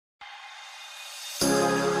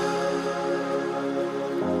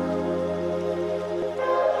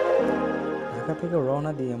ঢাকা থেকে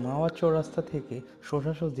রওনা দিয়ে মাওয়া চৌরাস্তা থেকে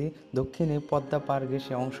সোজাসুজি দক্ষিণে পদ্মা পার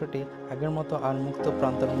ঘেঁষে অংশটি আগের মতো আর মুক্ত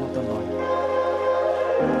প্রান্তরের মতো নয়।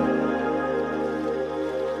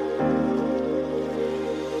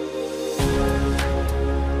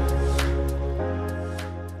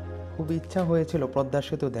 খুব ইচ্ছা হয়েছিল পদ্মা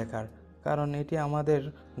সেতু দেখার, কারণ এটি আমাদের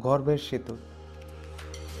গর্বের সেতু।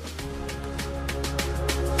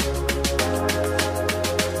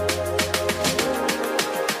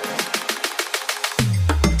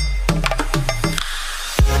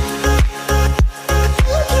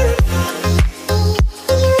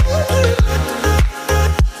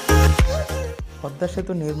 পদ্মা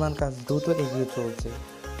সেতু নির্মাণ কাজ দ্রুত এগিয়ে চলছে।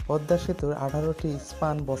 পদ্মা সেতুর 18টি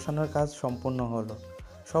স্পান বসানোর কাজ সম্পূর্ণ হলো।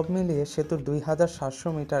 সব মিলিয়ে সেতুর 2700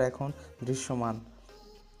 মিটার এখন দৃশ্যমান।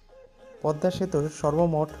 পদ্মা সেতুর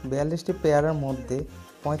সর্বমোট 42টি পেয়ারের মধ্যে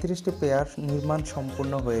 35টি পেয়ার নির্মাণ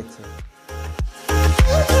সম্পূর্ণ হয়েছে।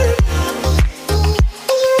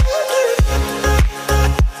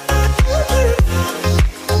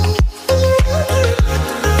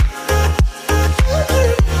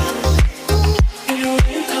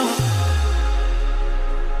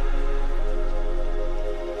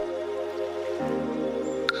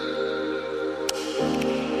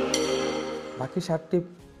 বাকি 7টি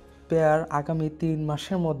পেয়ার আগামী 3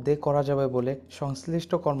 মাসের মধ্যে করা যাবে বলে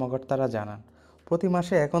সংশ্লিষ্ট কর্মকর্তারা জানান। প্রতি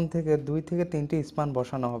মাসে এখন থেকে 2 থেকে 3টি স্পান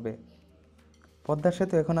বসানো হবে। পদ্মা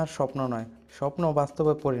সেতু এখন আর স্বপ্ন নয়, স্বপ্ন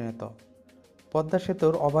বাস্তবে পরিণত। পদ্মা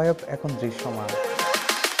সেতুর অবয়ব এখন দৃশ্যমান।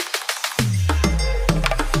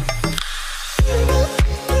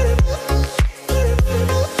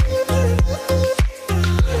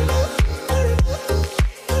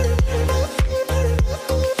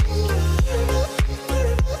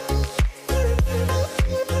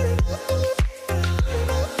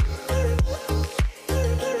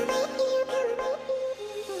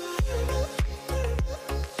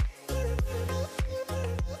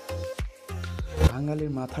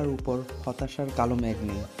 বাঙালির মাথার উপর হতাশার কালো মেঘ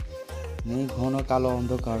নেই, নেই ঘন কালো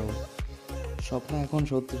অন্ধকারও। স্বপ্ন এখন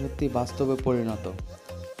সত্যি সত্যি বাস্তবে পরিণত।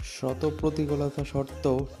 শত প্রতিকূলতা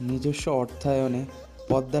সত্ত্বেও নিজস্ব অর্থায়নে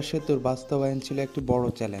পদ্মা সেতুর বাস্তবায়ন ছিল একটি বড়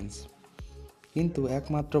চ্যালেঞ্জ। কিন্তু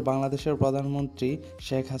একমাত্র বাংলাদেশের প্রধানমন্ত্রী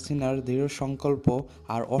শেখ হাসিনার দৃঢ় সংকল্প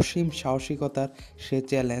আর অসীম সাহসিকতার সে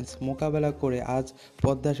চ্যালেঞ্জ মোকাবেলা করে আজ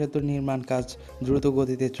পদ্মা সেতুর নির্মাণ কাজ দ্রুত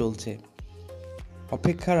গতিতে চলছে।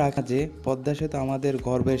 অপেক্ষা রাখা যে পদ্মা সেতু আমাদের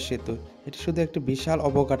গর্বের সেতু, এটি শুধু একটি বিশাল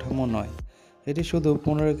অবকাঠামো নয়, এটি শুধু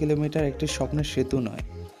 15 কিলোমিটার একটি স্বপ্নের সেতু নয়।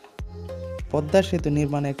 পদ্মা সেতু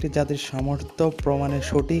নির্মাণ একটি জাতির সামর্থ্য প্রমাণের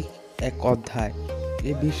সঠিক এক অধ্যায়।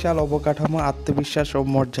 এই বিশাল অবকাঠামো আত্মবিশ্বাস ও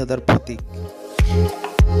মর্যাদার প্রতীক।